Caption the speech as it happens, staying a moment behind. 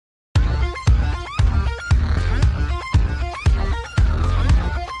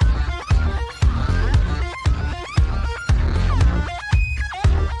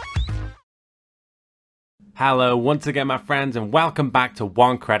Hello once again my friends and welcome back to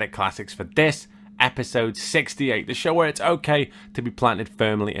One Credit Classics for this episode 68, the show where it's okay to be planted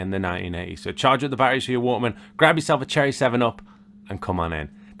firmly in the 1980s. So charge up the batteries for your Walkman, grab yourself a cherry 7-Up and come on in.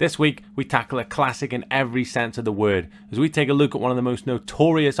 This week we tackle a classic in every sense of the word as we take a look at one of the most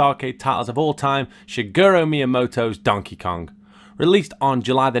notorious arcade titles of all time, Shigeru Miyamoto's Donkey Kong. Released on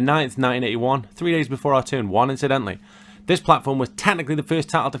July the 9th, 1981, 3 days before our turn 1 incidentally. This platform was technically the first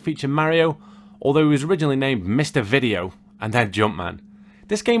title to feature Mario, although he was originally named Mr. Video and then Jumpman.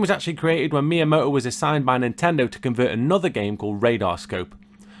 This game was actually created when Miyamoto was assigned by Nintendo to convert another game called Radar Scope.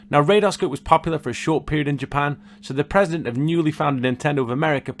 Now Radar Scope was popular for a short period in Japan, so the president of newly founded Nintendo of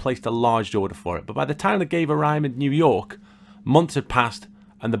America placed a large order for it, but by the time the game arrived in New York, months had passed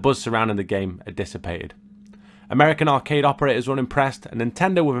and the buzz surrounding the game had dissipated. American arcade operators were unimpressed and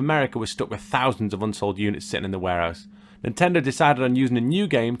Nintendo of America was stuck with thousands of unsold units sitting in the warehouse. Nintendo decided on using a new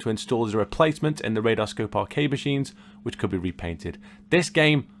game to install as a replacement in the Radar Scope arcade machines, which could be repainted. This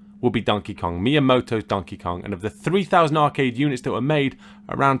game will be Donkey Kong, Miyamoto's Donkey Kong, and of the 3,000 arcade units that were made,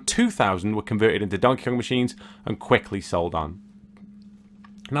 around 2,000 were converted into Donkey Kong machines and quickly sold on.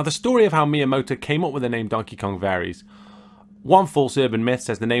 Now the story of how Miyamoto came up with the name Donkey Kong varies. One false urban myth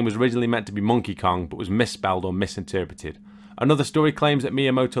says the name was originally meant to be Monkey Kong, but was misspelled or misinterpreted. Another story claims that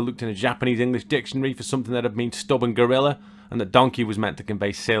Miyamoto looked in a Japanese-English dictionary for something that had meant stubborn gorilla, and that donkey was meant to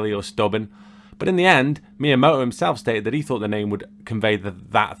convey silly or stubborn. But in the end, Miyamoto himself stated that he thought the name would convey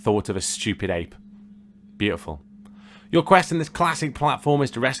that thought of a stupid ape. Beautiful. Your quest in this classic platform is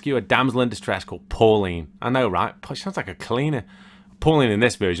to rescue a damsel in distress called Pauline. I know, right? Sounds like a cleaner. Pauline in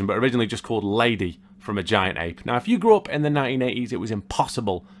this version, but originally just called Lady from a giant ape. Now, if you grew up in the 1980s, it was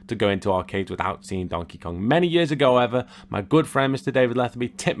impossible to go into arcades without seeing Donkey Kong. Many years ago, however, my good friend Mr. David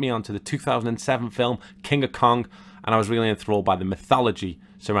Letherby tipped me onto the 2007 film King of Kong, and I was really enthralled by the mythology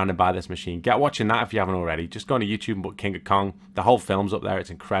surrounded by this machine. Get watching that if you haven't already. Just go on to YouTube and put King of Kong. The whole film's up there. It's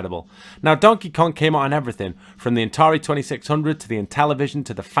incredible. Now, Donkey Kong came out on everything, from the Atari 2600 to the Intellivision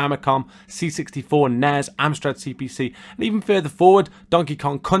to the Famicom, C64, NES, Amstrad CPC, and even further forward, Donkey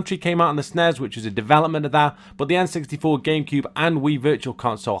Kong Country came out on the SNES, which was a development of that, but the N64, GameCube, and Wii Virtual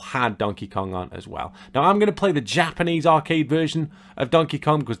Console had Donkey Kong on as well. Now, I'm going to play the Japanese arcade version of Donkey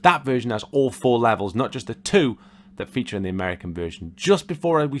Kong because that version has all 4 levels, not just the 2 that feature in the American version. Just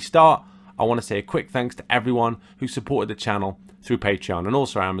before we start, I want to say a quick thanks to everyone who supported the channel through Patreon and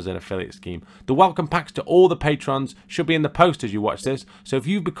also our Amazon affiliate scheme. The welcome packs to all the patrons should be in the post as you watch this, so if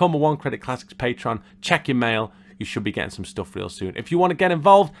you've become a One Credit Classics patron, check your mail. You should be getting some stuff real soon. If you want to get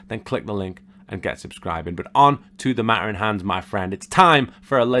involved, then click the link and get subscribing. But on to the matter in hand, my friend. It's time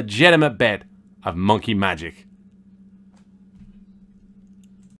for a legitimate bit of monkey magic.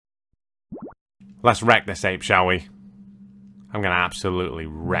 Let's wreck this ape, shall we? I'm gonna absolutely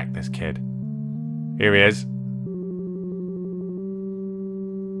wreck this kid. Here he is.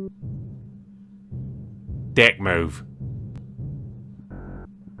 Dick move.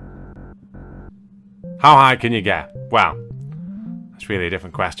 How high can you get? Well, that's really a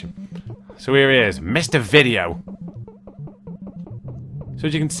different question. So here he is, Mr. Video. So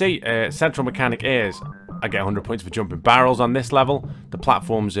as you can see, central mechanic is I get 100 points for jumping barrels on this level. The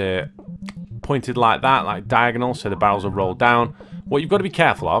platforms are pointed like that, like diagonal, so the barrels will roll down. What you've got to be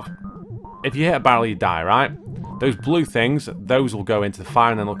careful of, if you hit a barrel you die, right? Those blue things, those will go into the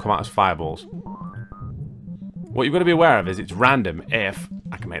fire and then they'll come out as fireballs. What you've got to be aware of is it's random if,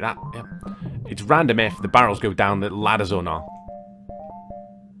 I can make that, yep. It's random if the barrels go down the ladders or not.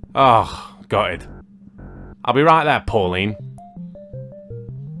 Oh, got it. I'll be right there, Pauline.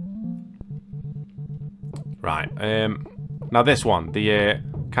 Right, now this one, the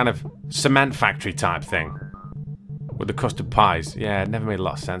kind of cement factory type thing with the custard pies. Yeah, it never made a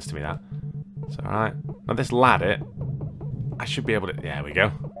lot of sense to me, that. It's alright. Now this ladder, I should be able to... There we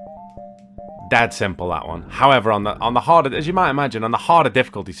go. Dead simple, that one. However, on the harder... As you might imagine, on the harder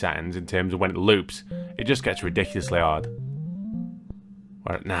difficulty settings, in terms of when it loops, it just gets ridiculously hard.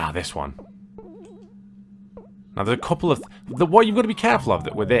 Now, this one. Now, there's a couple of... What you've got to be careful of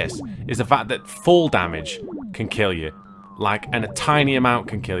with this is the fact that fall damage can kill you. Like, and a tiny amount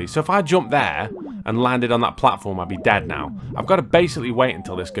can kill you. So if I jumped there and landed on that platform, I'd be dead now. I've got to basically wait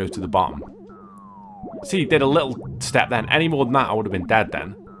until this goes to the bottom. See, did a little step then. Any more than that, I would have been dead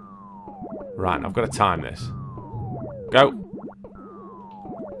then. Right, I've got to time this. Go.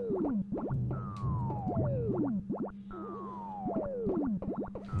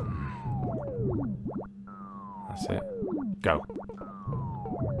 That's it. Go.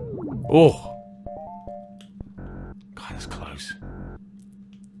 Oh. God, that's close.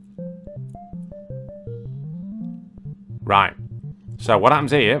 Right. So what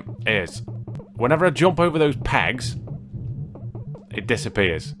happens here is whenever I jump over those pegs, it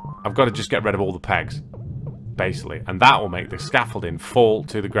disappears. I've got to just get rid of all the pegs, basically. And that will make the scaffolding fall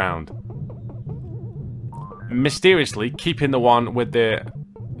to the ground. Mysteriously, keeping the one with the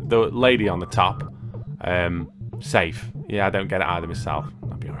lady on the top safe. Yeah, I don't get it either myself.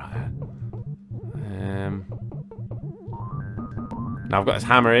 I'll be alright here. Now I've got this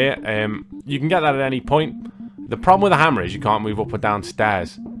hammer here. You can get that at any point. The problem with the hammer is you can't move up or down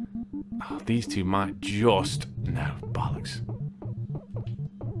stairs. Oh, these two might just... No, bollocks.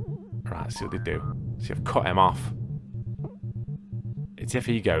 Right, let's see what they do. See, I've cut him off. It's if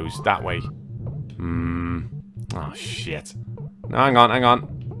he goes that way. Oh, shit. No, hang on, hang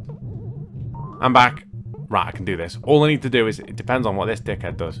on. I'm back. Right, I can do this. All I need to do is... It depends on what this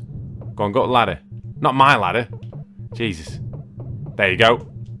dickhead does. Go on, go to the ladder. Not my ladder. Jesus. There you go.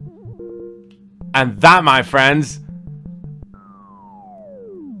 And that, my friends...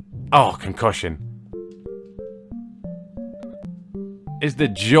 Oh, concussion. Is the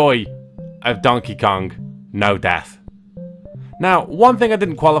joy of Donkey Kong. No death. Now, one thing I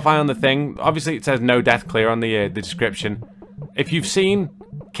didn't qualify on the thing. Obviously, it says no death clear on the description. If you've seen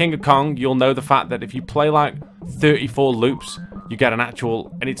King of Kong, you'll know the fact that if you play like 34 loops, you get an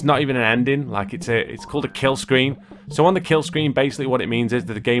actual... And it's not even an ending. Like, it's called a kill screen. So on the kill screen, basically what it means is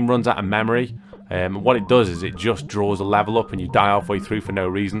that the game runs out of memory. What it does is it just draws a level up and you die halfway through for no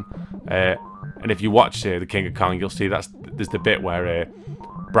reason. And if you watch the King of Kong, you'll see there's the bit where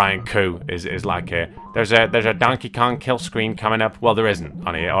Brian Koo is like there's a Donkey Kong kill screen coming up. Well, there isn't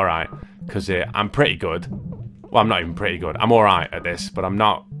on here, all right, because I'm pretty good. Well, I'm not even pretty good. I'm all right at this, but I'm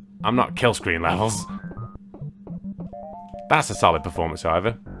not kill screen levels. That's a solid performance,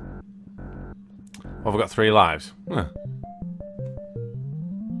 however. Well, we've got 3 lives. Huh.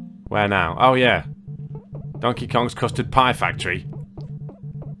 Where now? Oh, yeah. Donkey Kong's Custard Pie Factory.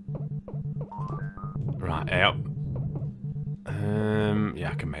 Right, yep.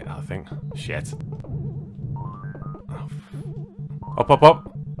 Yeah, I can make that, I think. Shit. Oh. Up, up,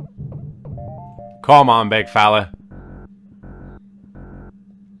 up. Come on, big fella.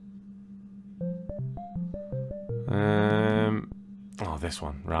 Oh, this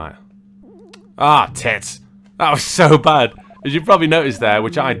one. Right. Ah, tits. That was so bad. As you probably noticed there,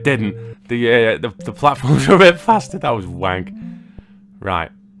 which I didn't, the platforms were a bit faster. That was wank. Right,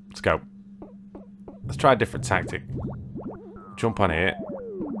 let's go. Let's try a different tactic. Jump on here.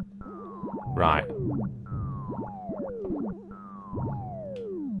 Right.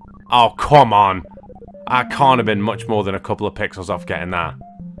 Oh, come on. I can't have been much more than a couple of pixels off getting that.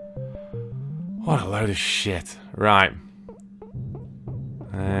 What a load of shit. Right.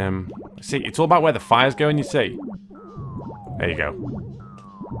 See, it's all about where the fire's going, you see. There you go.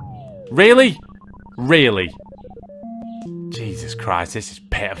 Really? Really? Jesus Christ, this is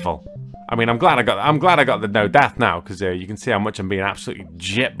pitiful. I mean, I'm glad I got the no death now, because you can see how much I'm being absolutely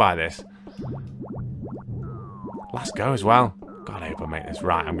gypped by this. Last go as well. God, I hope I make this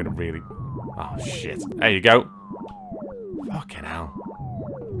right. I'm gonna really... Oh, shit. There you go. Fucking hell.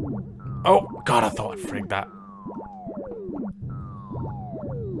 Oh, God, I thought I'd frigged that.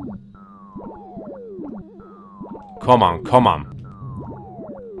 Come on, come on.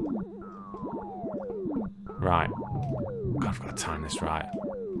 Right. God, I've got to time this right.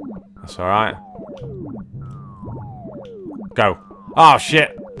 That's alright. Go. Oh,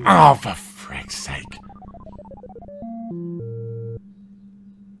 shit. Oh, for frick's sake.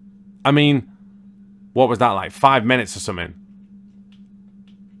 I mean, what was that, like 5 minutes or something?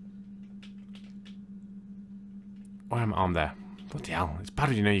 Why am I on there? Bloody hell. It's bad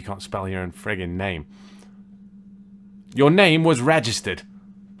when you know you can't spell your own friggin' name. Your name was registered.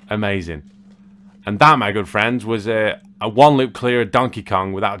 Amazing. And that, my good friends, was a one-loop clear of Donkey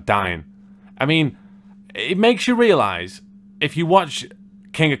Kong without dying. I mean, it makes you realise, if you watch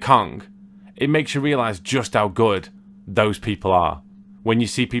King of Kong, it makes you realise just how good those people are. When you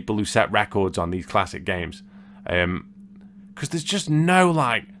see people who set records on these classic games. Because there's just no,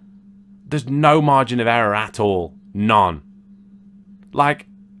 like... There's no margin of error at all. None. Like,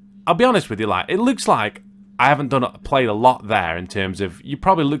 I'll be honest with you, like, it looks like I haven't played a lot there in terms of... You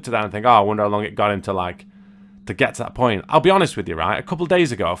probably looked at that and think, oh, I wonder how long it got into, like... To get to that point. I'll be honest with you, right? A couple of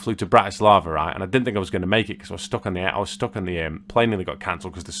days ago, I flew to Bratislava, right? And I didn't think I was going to make it because I was stuck on the... plane nearly got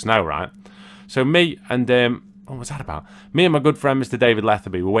cancelled because of the snow, right? So me and... what was that about? Me and my good friend, Mr. David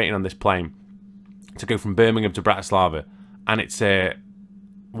Letherby, were waiting on this plane to go from Birmingham to Bratislava. And it's,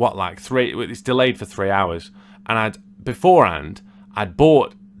 what, like it's delayed for 3 hours. And beforehand, I'd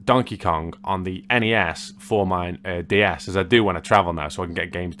bought Donkey Kong on the NES for my DS, as I do when I travel now, so I can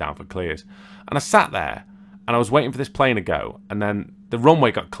get games down for clears. And I sat there, and I was waiting for this plane to go. And then the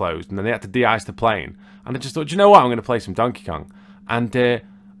runway got closed, and then they had to de-ice the plane. And I just thought, you know what, I'm going to play some Donkey Kong. And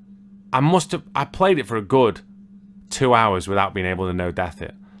I played it for a good 2 hours without being able to no death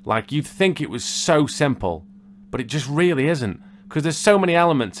it. Like, you'd think it was so simple, but it just really isn't. Because there's so many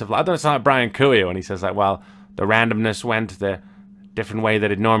elements of, like, I don't know, it's like Brian Coolio, and he says, like, well, the randomness went the different way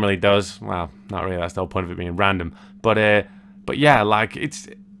that it normally does. Well, not really, that's the whole point of it being random. But yeah, like, it's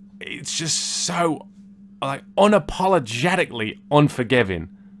just so, like, unapologetically unforgiving.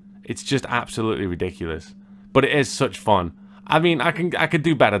 It's just absolutely ridiculous. But it is such fun. I mean, I could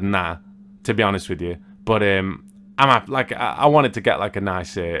do better than that, to be honest with you. But I wanted to get like a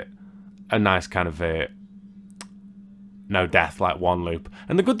nice kind of no death, like one loop.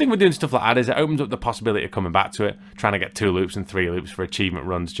 And the good thing with doing stuff like that is it opens up the possibility of coming back to it, trying to get 2 loops and 3 loops for achievement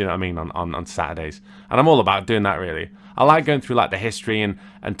runs. Do you know what I mean? On Saturdays, and I'm all about doing that, really. I like going through like the history and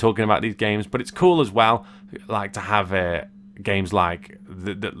talking about these games, but it's cool as well, like to have games like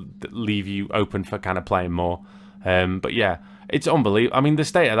that leave you open for kind of playing more. But yeah, it's unbelievable. I mean, the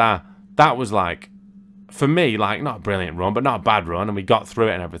state of that was like, for me, like, not a brilliant run, but not a bad run, and we got through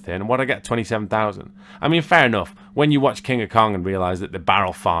it and everything. And what I get, 27,000. I mean, fair enough. When you watch King of Kong and realise that they're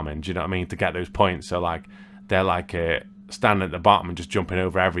barrel farming, do you know what I mean, to get those points. So, like, they're like standing at the bottom and just jumping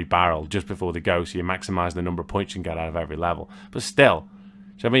over every barrel just before they go, so you maximise the number of points you can get out of every level. But still, do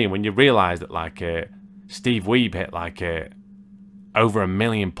you know what I mean? When you realise that, like, Steve Weeb hit, like, over 1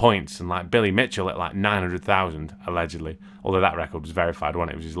 million points, and, like, Billy Mitchell at, like, 900,000, allegedly. Although that record was verified,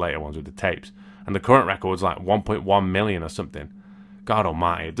 wasn't it? It was his later ones with the tapes. And the current record's like 1.1 million or something. God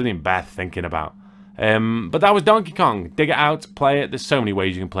almighty, it doesn't even bear thinking about. But that was Donkey Kong. Dig it out, play it. There's so many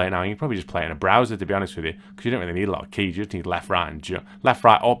ways you can play it now. You can probably just play it in a browser, to be honest with you, because you don't really need a lot of keys. You just need left, right, and jump. Left,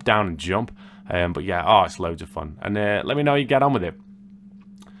 right, up, down, and jump. But yeah, oh, it's loads of fun. And let me know how you get on with it.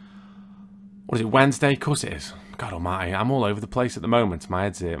 What is it, Wednesday? Of course it is. God almighty, I'm all over the place at the moment. My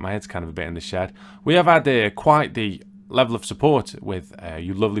head's kind of a bit in the shed. We have had quite the level of support with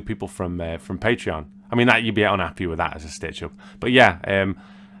you lovely people from Patreon. I mean, that you'd be unhappy with that as a stitch up, but yeah,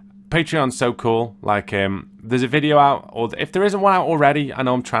 Patreon's so cool. Like, there's a video out, or if there isn't one out already, I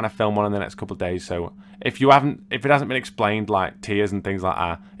know I'm trying to film one in the next couple of days. So if it hasn't been explained, like tiers and things like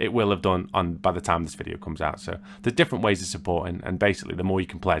that, it will have done by the time this video comes out. So there's different ways of supporting, and basically, the more you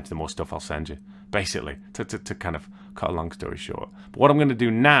can pledge, the more stuff I'll send you. Basically, to kind of cut a long story short. But what I'm going to do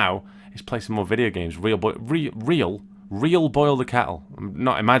now is play some more video games. Real boil the kettle.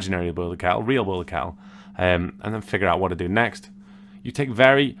 Not imaginary boil the kettle, real boil the kettle. And then figure out what to do next. You take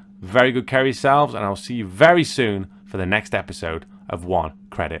very, very good care of yourselves, and I'll see you very soon for the next episode of One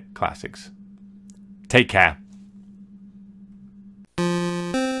Credit Classics. Take care.